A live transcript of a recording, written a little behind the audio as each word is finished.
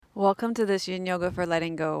Welcome to this Yin Yoga for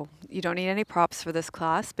Letting Go. You don't need any props for this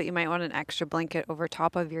class, but you might want an extra blanket over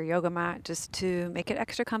top of your yoga mat just to make it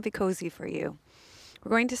extra comfy cozy for you. We're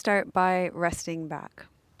going to start by resting back.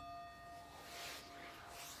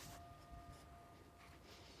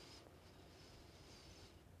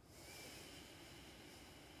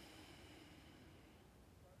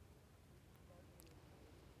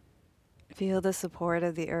 Feel the support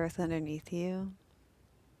of the earth underneath you.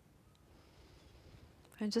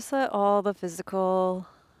 And just let all the physical,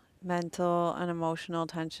 mental, and emotional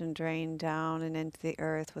tension drain down and into the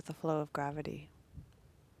earth with the flow of gravity.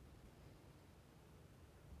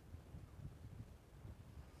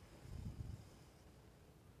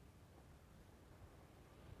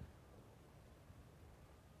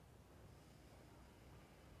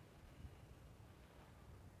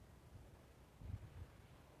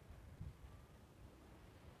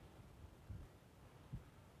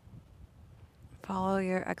 Follow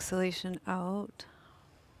your exhalation out.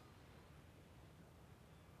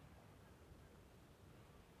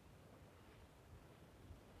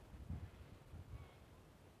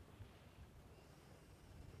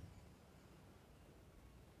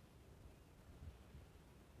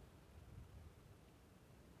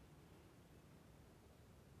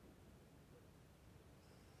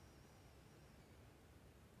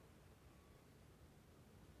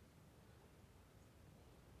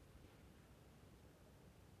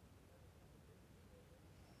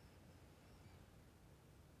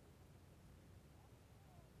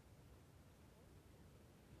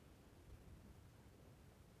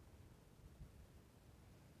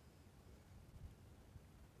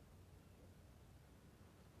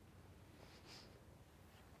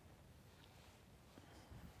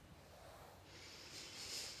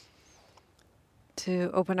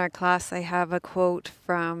 To open our class, I have a quote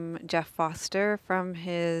from Jeff Foster from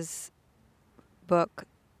his book,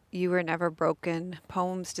 You Were Never Broken,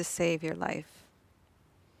 Poems to Save Your Life.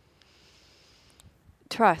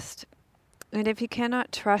 Trust. And if you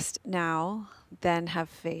cannot trust now, then have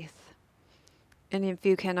faith. And if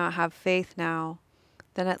you cannot have faith now,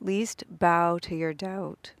 then at least bow to your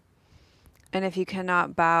doubt. And if you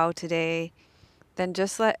cannot bow today, then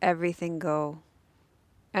just let everything go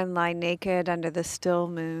and lie naked under the still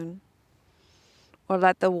moon, or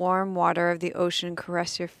let the warm water of the ocean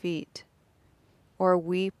caress your feet, or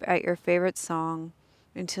weep at your favorite song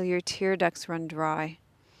until your tear ducts run dry,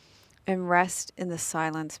 and rest in the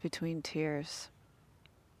silence between tears.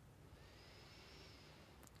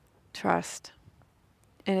 Trust.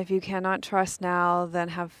 And if you cannot trust now, then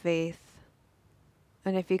have faith.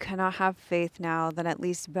 And if you cannot have faith now, then at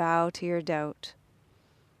least bow to your doubt.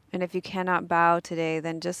 And if you cannot bow today,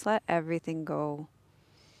 then just let everything go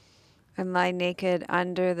and lie naked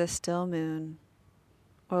under the still moon,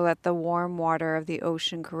 or let the warm water of the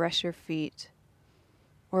ocean caress your feet,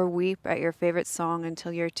 or weep at your favorite song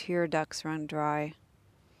until your tear ducts run dry,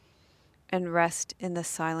 and rest in the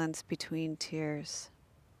silence between tears.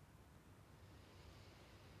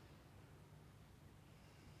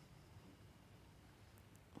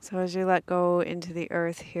 So as you let go into the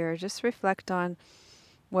earth here, just reflect on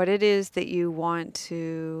what it is that you want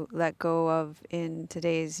to let go of in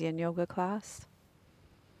today's Yin Yoga class.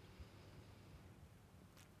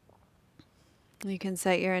 You can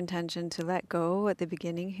set your intention to let go at the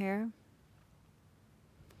beginning here.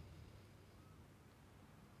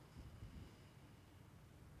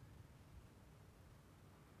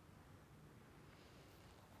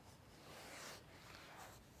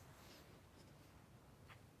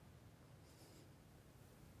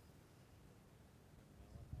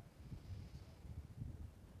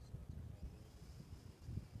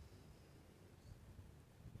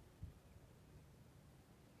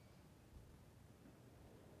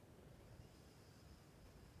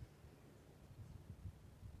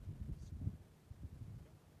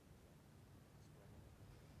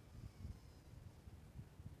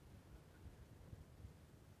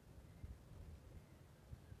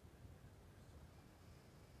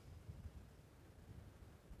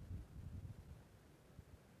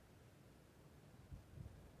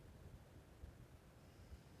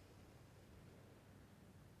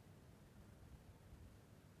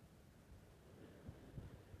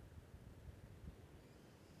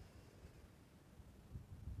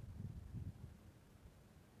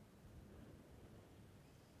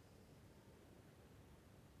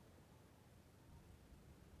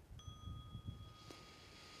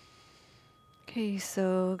 Okay,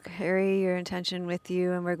 so carry your intention with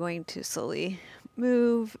you, and we're going to slowly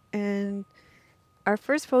move. And our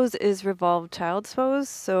first pose is revolved child's pose.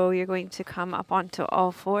 So you're going to come up onto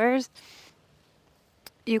all fours.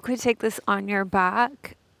 You could take this on your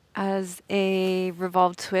back as a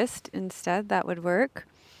revolved twist instead. That would work.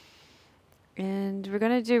 And we're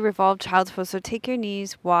going to do revolved child's pose. So take your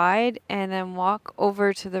knees wide and then walk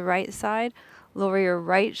over to the right side. Lower your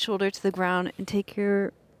right shoulder to the ground and take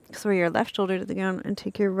your left shoulder to the ground and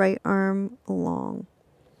take your right arm along.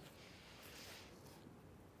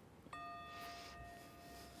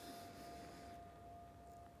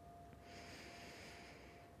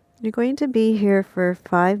 You're going to be here for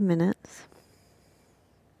 5 minutes.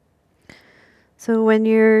 So when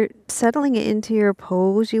you're settling it into your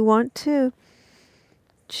pose, you want to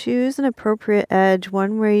choose an appropriate edge,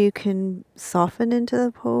 one where you can soften into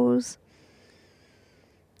the pose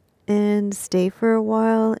and stay for a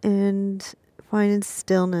while and find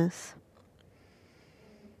stillness.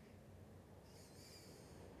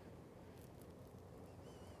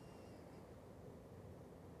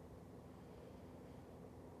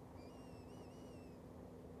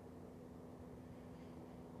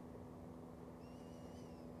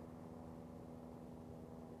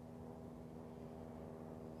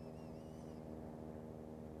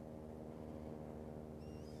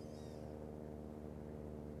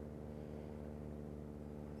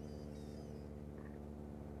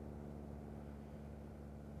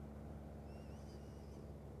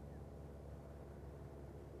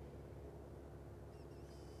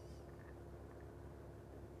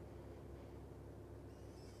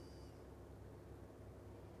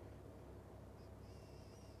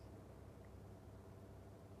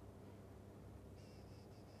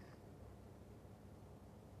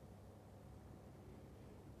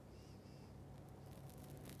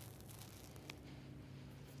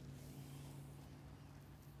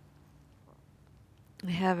 I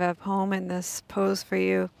have a poem in this pose for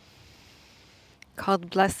you called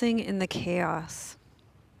Blessing in the Chaos.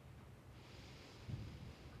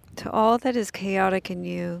 To all that is chaotic in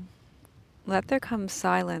you, let there come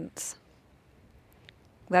silence.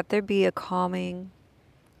 Let there be a calming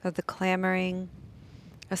of the clamoring,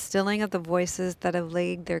 a stilling of the voices that have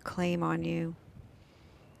laid their claim on you,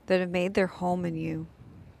 that have made their home in you,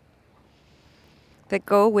 that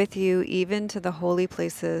go with you even to the holy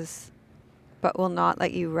places, but will not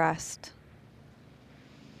let you rest,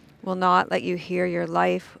 will not let you hear your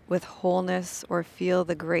life with wholeness or feel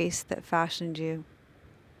the grace that fashioned you.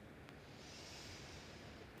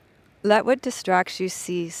 Let what distracts you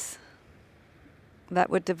cease.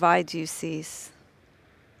 Let what divides you cease.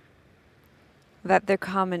 Let there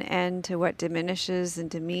come an end to what diminishes and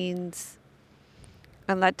demeans,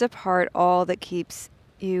 and let depart all that keeps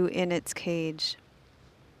you in its cage.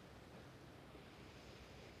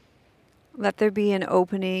 Let there be an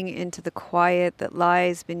opening into the quiet that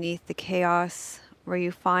lies beneath the chaos, where you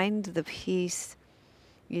find the peace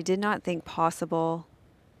you did not think possible,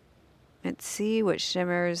 and see what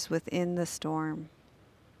shimmers within the storm.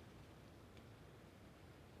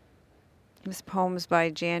 This poem's by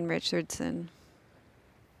Jan Richardson.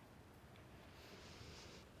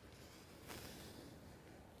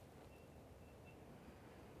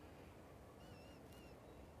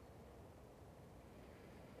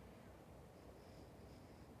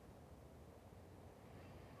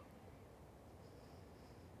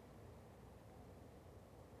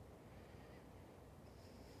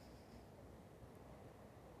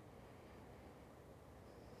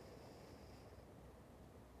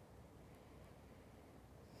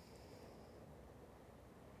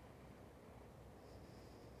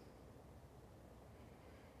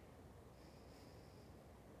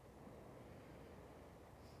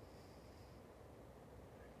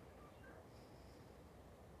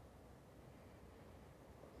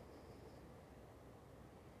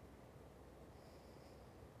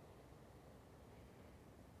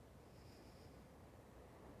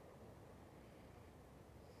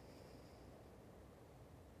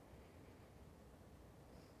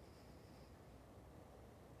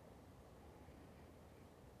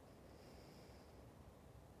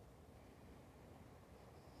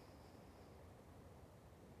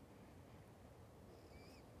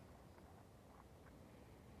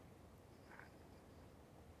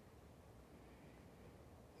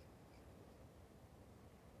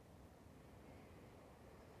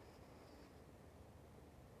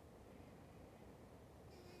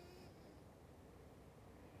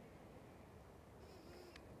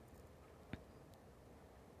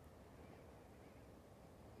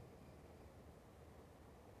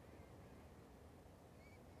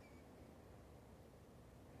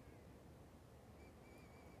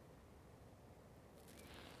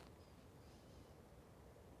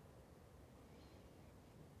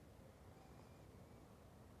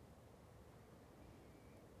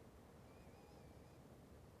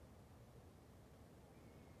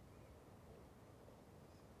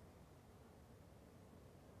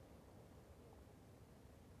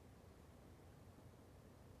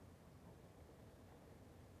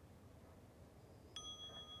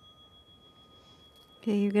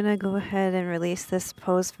 Okay, you're going to go ahead and release this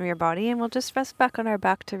pose from your body, and we'll just rest back on our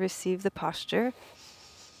back to receive the posture.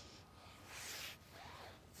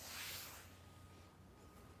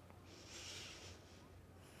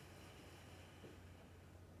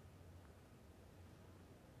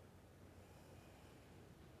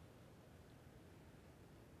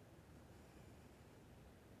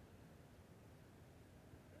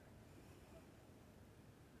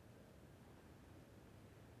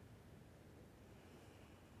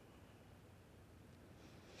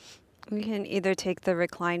 We can either take the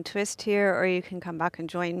recline twist here, or you can come back and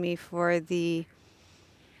join me for the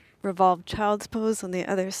revolved child's pose on the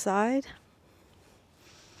other side.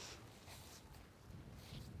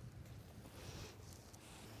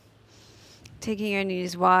 Taking your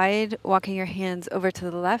knees wide, walking your hands over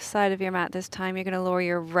to the left side of your mat. This time you're going to lower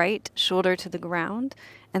your right shoulder to the ground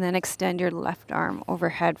and then extend your left arm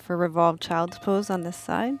overhead for revolved child's pose on this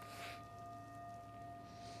side.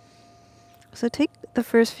 So take the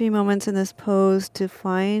first few moments in this pose to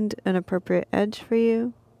find an appropriate edge for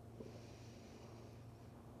you.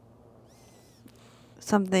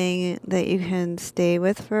 Something that you can stay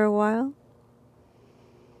with for a while.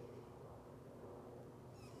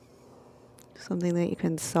 Something that you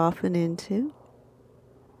can soften into.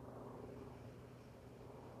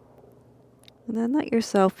 And then let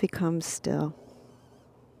yourself become still.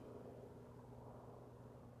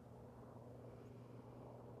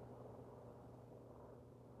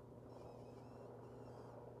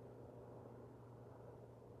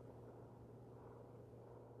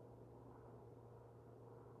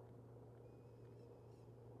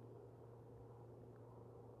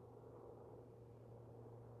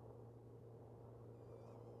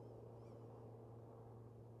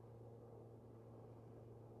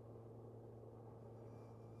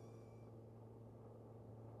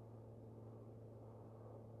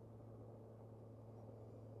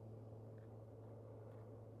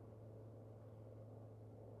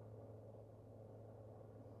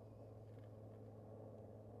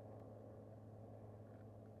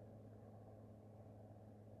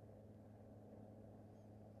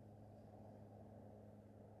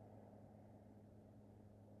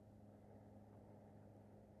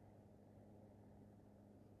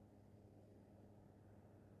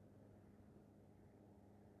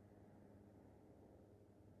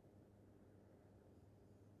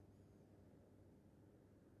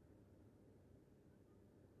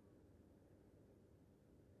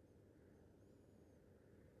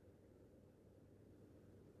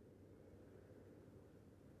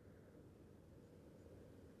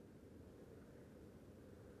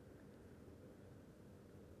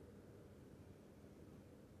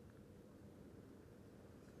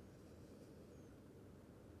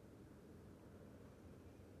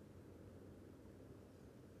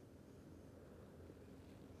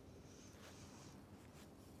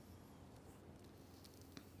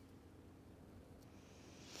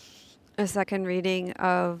 A second reading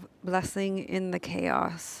of Blessing in the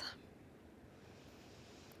Chaos.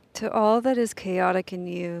 To all that is chaotic in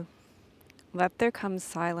you, let there come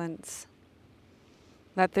silence.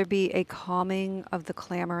 Let there be a calming of the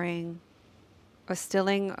clamoring, a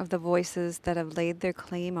stilling of the voices that have laid their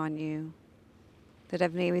claim on you, that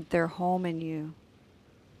have made their home in you,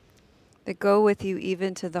 that go with you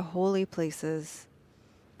even to the holy places,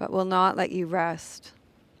 but will not let you rest,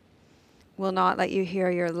 will not let you hear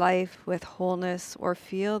your life with wholeness or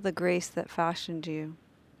feel the grace that fashioned you.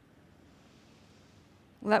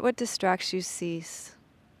 Let what distracts you cease.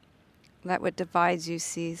 Let what divides you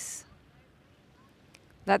cease.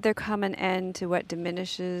 Let there come an end to what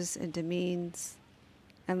diminishes and demeans,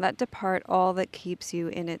 and let depart all that keeps you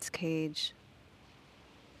in its cage.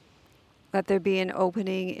 Let there be an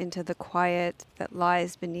opening into the quiet that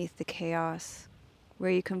lies beneath the chaos, where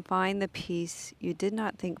you can find the peace you did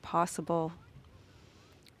not think possible,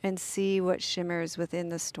 and see what shimmers within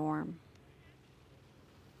the storm.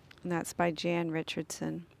 And that's by Jan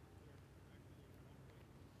Richardson.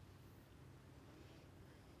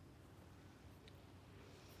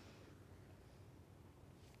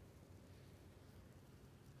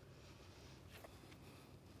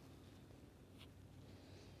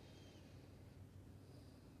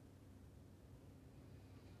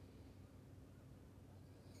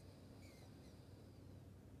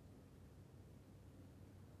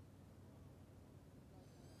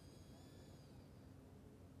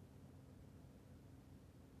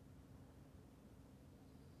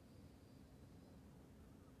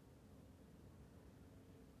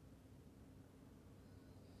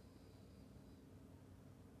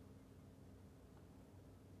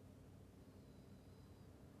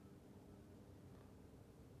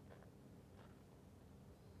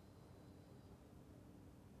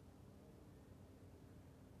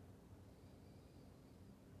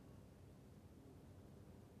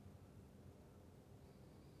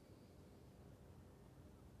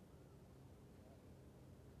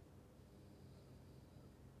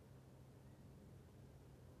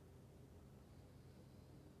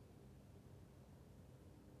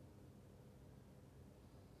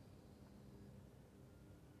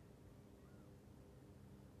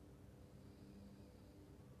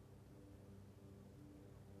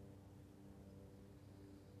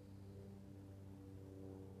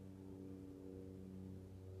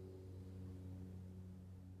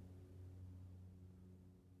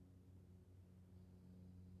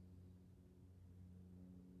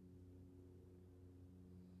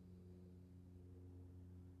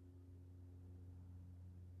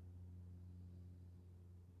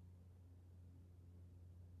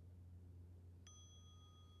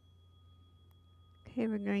 Okay,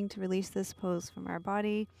 we're going to release this pose from our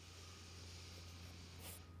body.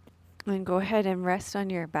 And go ahead and rest on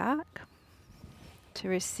your back to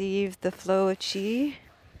receive the flow of chi.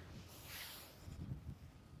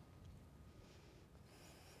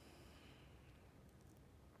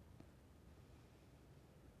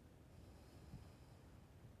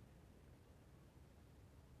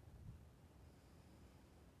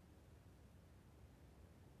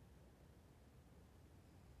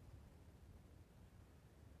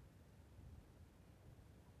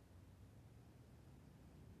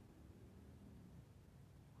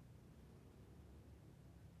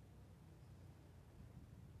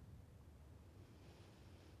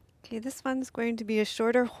 Okay, this one's going to be a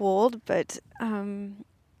shorter hold, but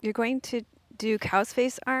you're going to do cow's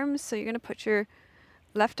face arms. So you're going to put your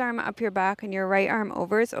left arm up your back and your right arm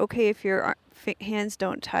over. It's okay if your hands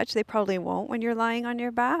don't touch. They probably won't when you're lying on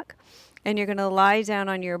your back. And you're going to lie down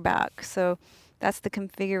on your back. So that's the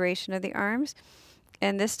configuration of the arms.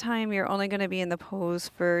 And this time you're only going to be in the pose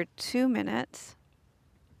for 2 minutes.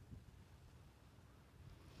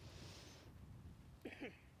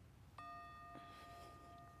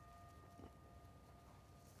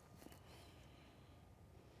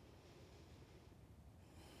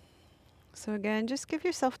 So again, just give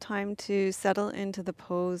yourself time to settle into the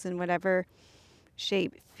pose in whatever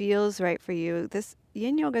shape feels right for you. This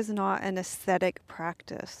yin yoga is not an aesthetic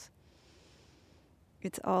practice.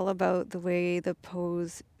 It's all about the way the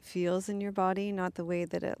pose feels in your body, not the way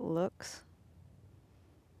that it looks.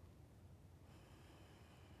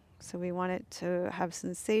 So we want it to have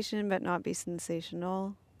sensation but not be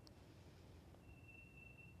sensational.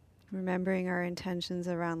 Remembering our intentions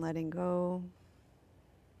around letting go.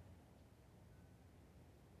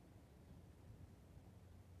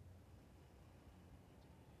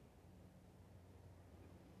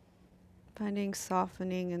 Finding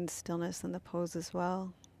softening and stillness in the pose as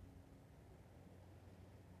well.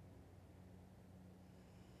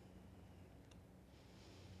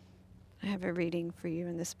 I have a reading for you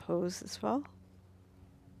in this pose as well.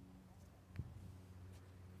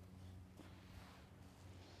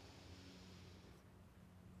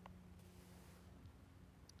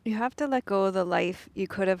 You have to let go of the life you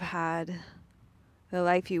could have had, the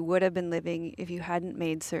life you would have been living if you hadn't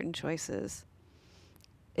made certain choices.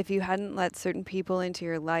 If you hadn't let certain people into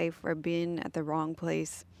your life or been at the wrong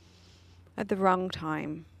place at the wrong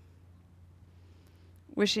time.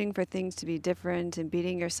 Wishing for things to be different and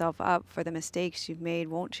beating yourself up for the mistakes you've made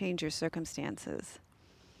won't change your circumstances.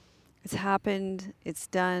 It's happened, it's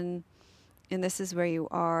done, and this is where you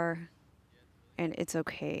are, and it's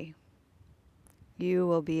okay. You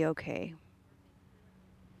will be okay.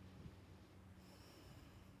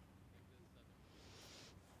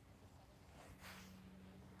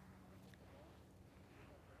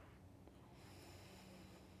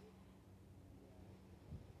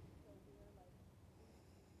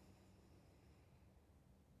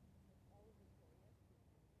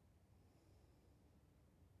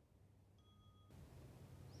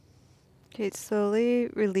 Okay, slowly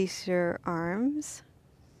release your arms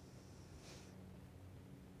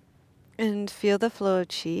and feel the flow of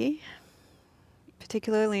chi,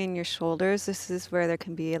 particularly in your shoulders. This is where there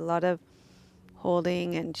can be a lot of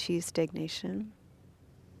holding and chi stagnation.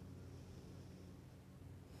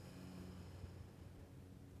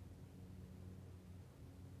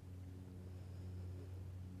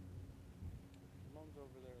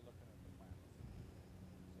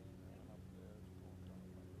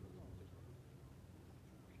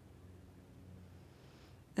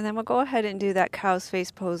 And then we'll go ahead and do that cow's face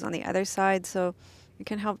pose on the other side. So it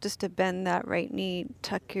can help just to bend that right knee,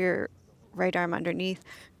 tuck your right arm underneath,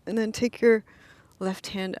 and then take your left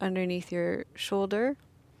hand underneath your shoulder.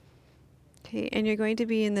 Okay, and you're going to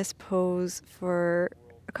be in this pose for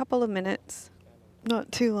a couple of minutes,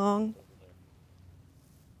 not too long.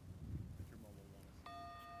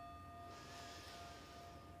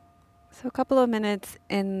 So a couple of minutes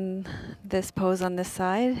in this pose on this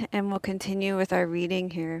side, and we'll continue with our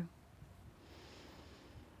reading here.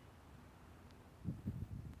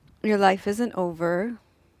 Your life isn't over.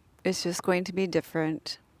 It's just going to be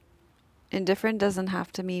different. And different doesn't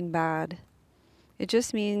have to mean bad. It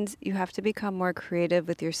just means you have to become more creative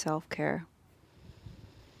with your self-care.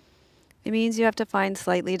 It means you have to find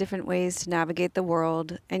slightly different ways to navigate the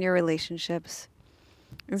world and your relationships.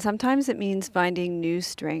 And sometimes it means finding new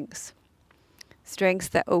strengths. Strengths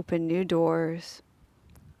that open new doors.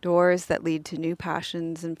 Doors that lead to new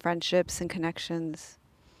passions and friendships and connections.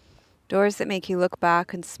 Doors that make you look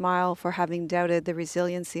back and smile for having doubted the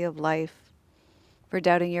resiliency of life, for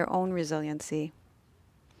doubting your own resiliency.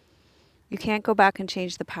 You can't go back and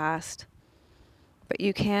change the past, but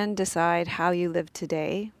you can decide how you live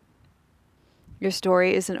today. Your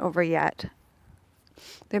story isn't over yet.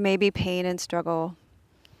 There may be pain and struggle,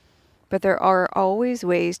 but there are always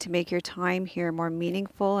ways to make your time here more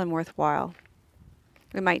meaningful and worthwhile.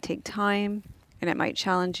 It might take time and it might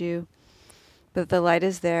challenge you, but the light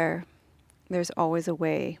is there. There's always a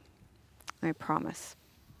way, I promise.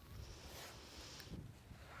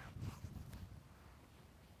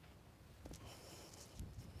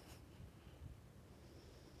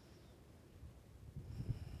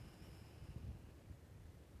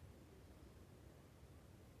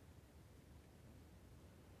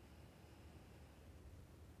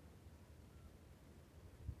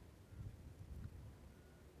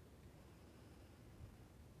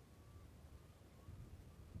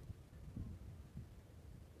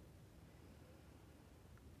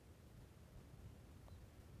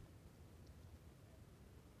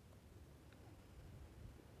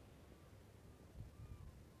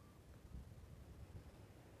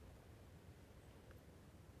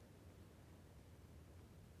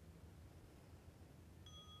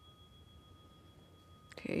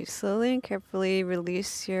 Okay, slowly and carefully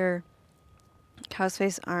release your cow's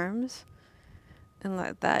face arms and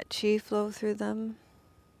let that chi flow through them.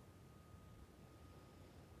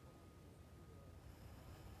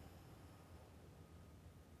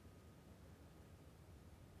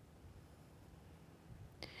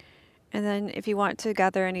 And then if you want to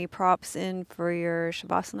gather any props in for your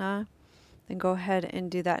Shavasana, then go ahead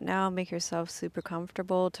and do that now. Make yourself super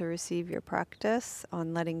comfortable to receive your practice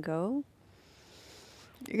on letting go.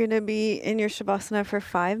 You're going to be in your Shavasana for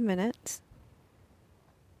 5 minutes.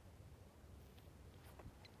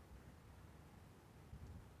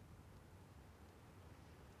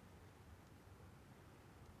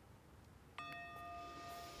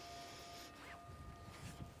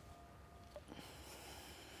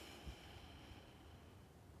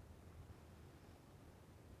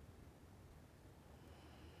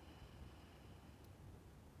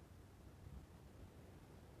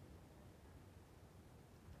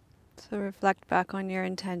 So reflect back on your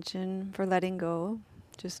intention for letting go.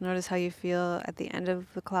 Just notice how you feel at the end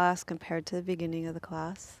of the class compared to the beginning of the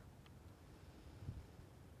class.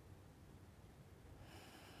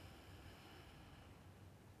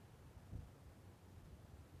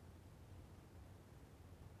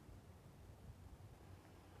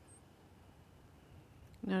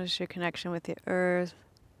 Notice your connection with the earth,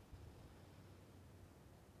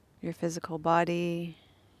 your physical body,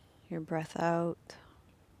 your breath out.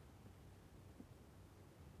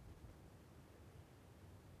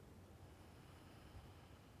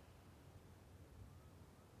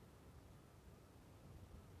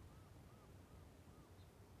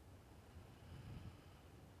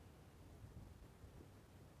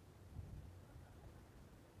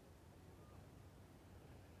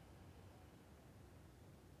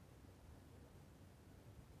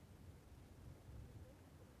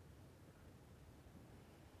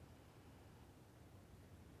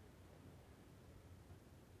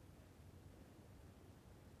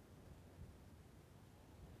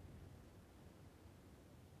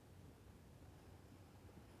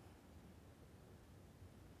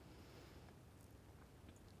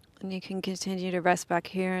 And you can continue to rest back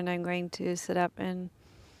here, and I'm going to sit up and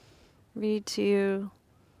read to you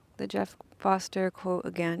the Jeff Foster quote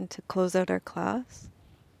again to close out our class.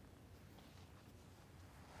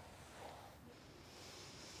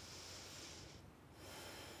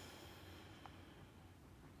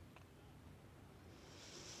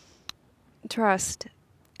 Trust.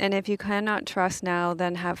 And if you cannot trust now,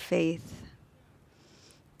 then have faith.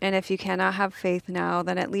 And if you cannot have faith now,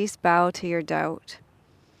 then at least bow to your doubt.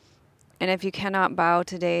 And if you cannot bow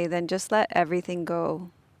today, then just let everything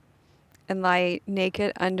go and lie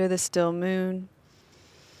naked under the still moon,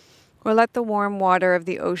 or let the warm water of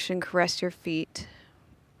the ocean caress your feet,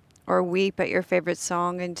 or weep at your favorite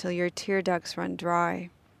song until your tear ducts run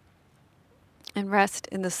dry, and rest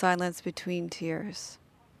in the silence between tears.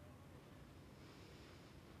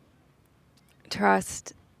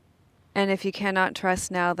 Trust, and if you cannot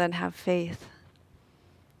trust now, then have faith.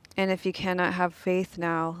 And if you cannot have faith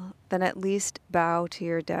now, then at least bow to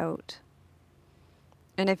your doubt.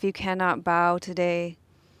 And if you cannot bow today,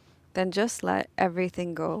 then just let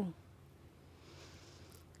everything go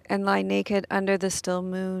and lie naked under the still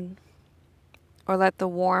moon, or let the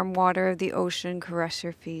warm water of the ocean caress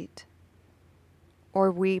your feet,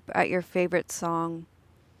 or weep at your favorite song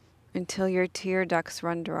until your tear ducts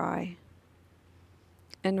run dry,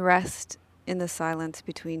 and rest in the silence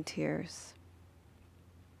between tears.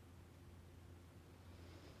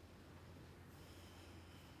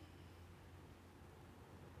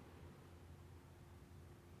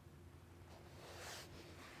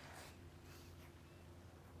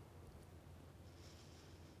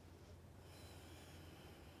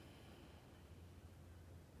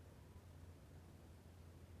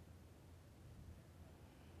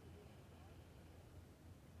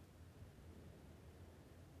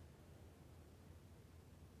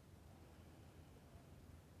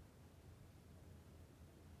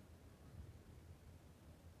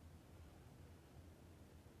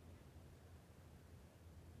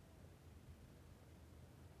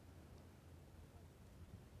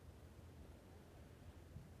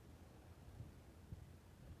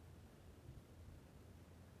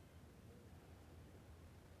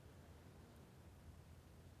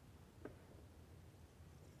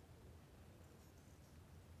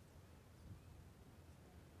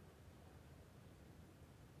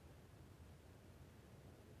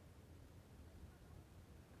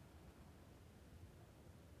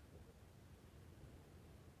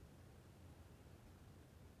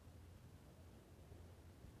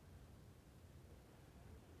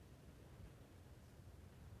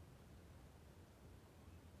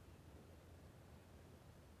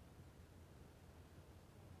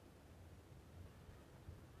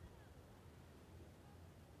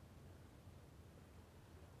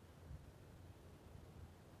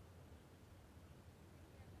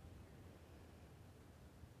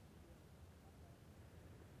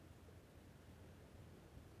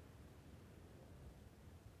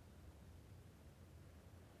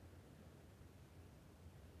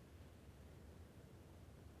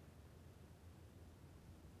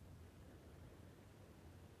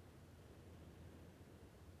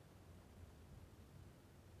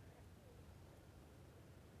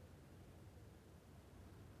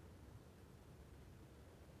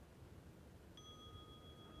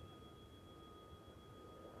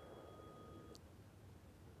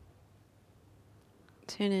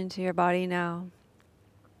 Tune into your body now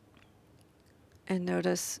and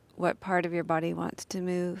notice what part of your body wants to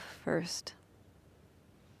move first.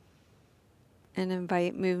 And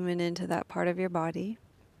invite movement into that part of your body.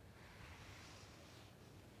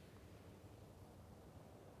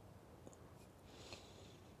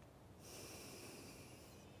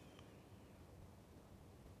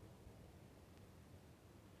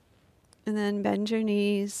 And then bend your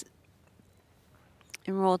knees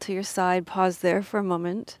and roll to your side. Pause there for a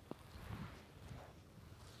moment.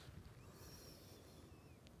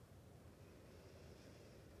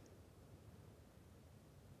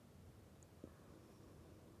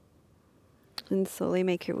 And slowly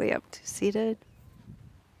make your way up to seated.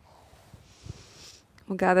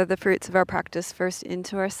 We'll gather the fruits of our practice first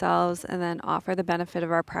into ourselves and then offer the benefit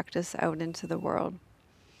of our practice out into the world.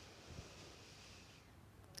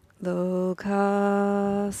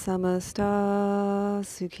 Loka samasta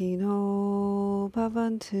sukhino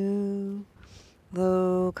bhavantu.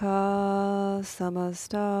 Loka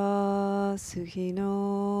samasta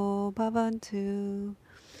sukhino bhavantu.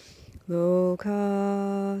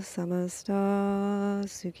 Loka samasta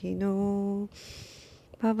sukhino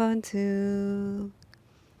bhavantu.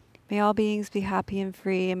 May all beings be happy and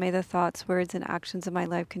free, and may the thoughts, words, and actions of my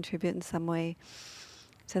life contribute in some way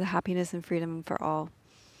to the happiness and freedom for all.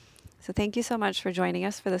 So thank you so much for joining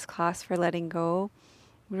us for this class for letting go.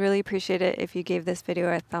 We really appreciate it if you gave this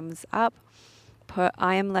video a thumbs up, put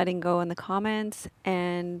I am letting go in the comments,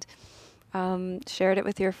 and shared it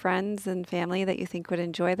with your friends and family that you think would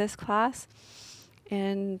enjoy this class.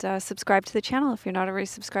 And subscribe to the channel if you're not already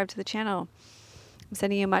subscribed to the channel. I'm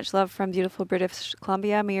sending you much love from beautiful British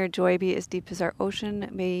Columbia. May your joy be as deep as our ocean.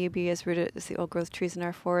 May you be as rooted as the old growth trees in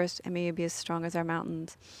our forest. And may you be as strong as our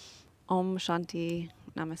mountains. Om Shanti.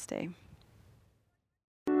 Namaste.